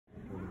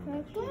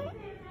okay?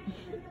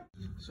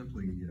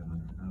 Simply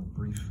a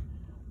brief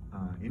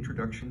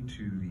introduction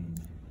to the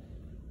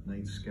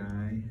night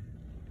sky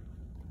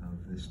of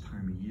this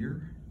time of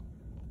year.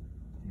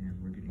 And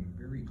we're getting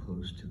very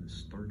close to the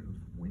start of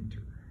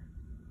winter.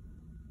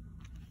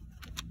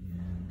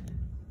 And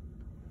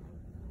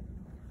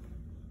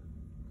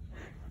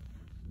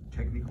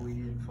technically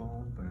in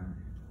fall, but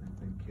I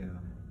think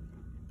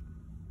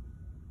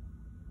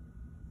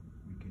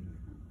we can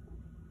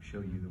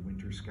show you the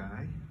winter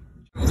sky.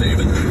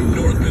 David,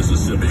 North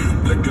Mississippi.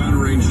 The gun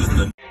range is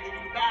the...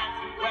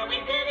 That's where we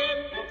did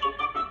it!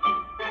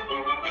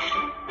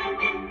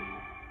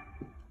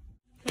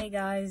 Hey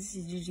guys,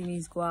 it's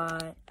Eugenie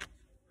Squad.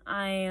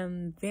 I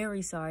am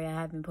very sorry I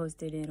haven't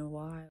posted in a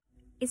while.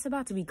 It's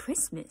about to be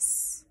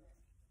Christmas.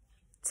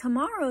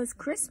 Tomorrow is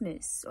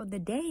Christmas, or the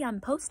day I'm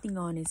posting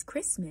on is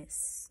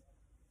Christmas.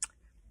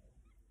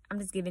 I'm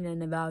just giving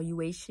an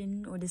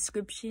evaluation or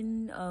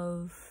description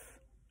of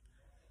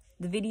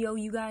the video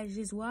you guys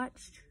just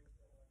watched.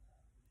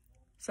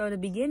 So the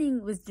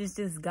beginning was just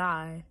this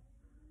guy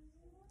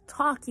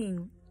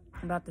talking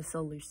about the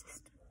solar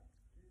system.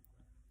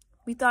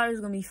 We thought it was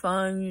gonna be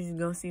fun. We were just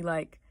gonna see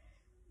like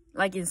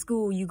in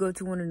school, you go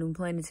to one of them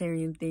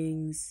planetarium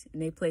things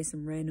and they play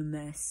some random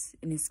mess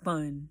and it's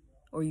fun.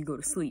 Or you go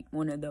to sleep,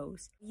 one of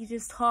those. You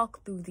just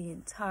talk through the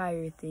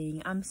entire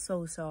thing. I'm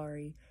so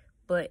sorry.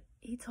 But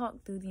he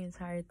talked through the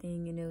entire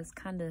thing and it was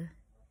kind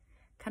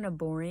of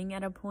boring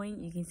at a point.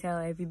 You can tell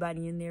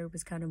everybody in there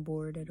was kind of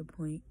bored at a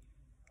point.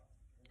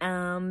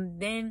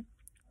 Then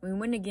we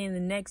went again the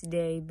next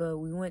day, but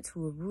we went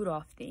to a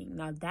Rudolph thing.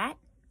 Now that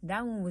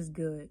one was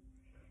good.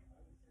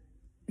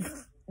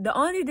 The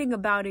only thing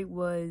about it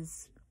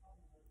was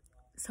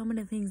some of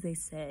the things they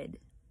said.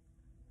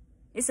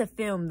 It's a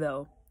film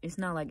though. It's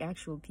not like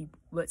actual people.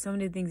 But some of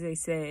the things they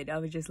said, I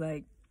was just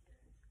like,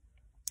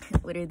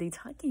 what are they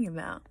talking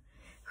about?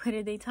 What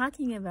are they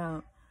talking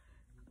about?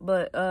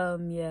 But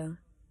yeah.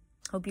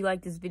 Hope you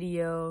like this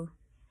video.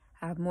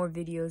 I have more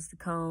videos to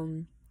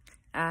come.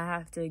 I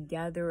have to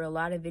gather a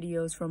lot of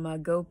videos from my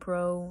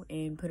GoPro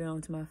and put it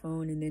onto my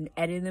phone and then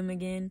edit them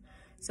again.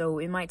 So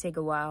it might take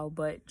a while,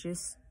 but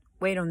just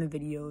wait on the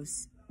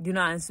videos. Do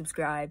not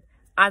unsubscribe.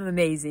 I'm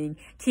amazing.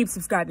 Keep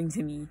subscribing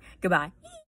to me. Goodbye.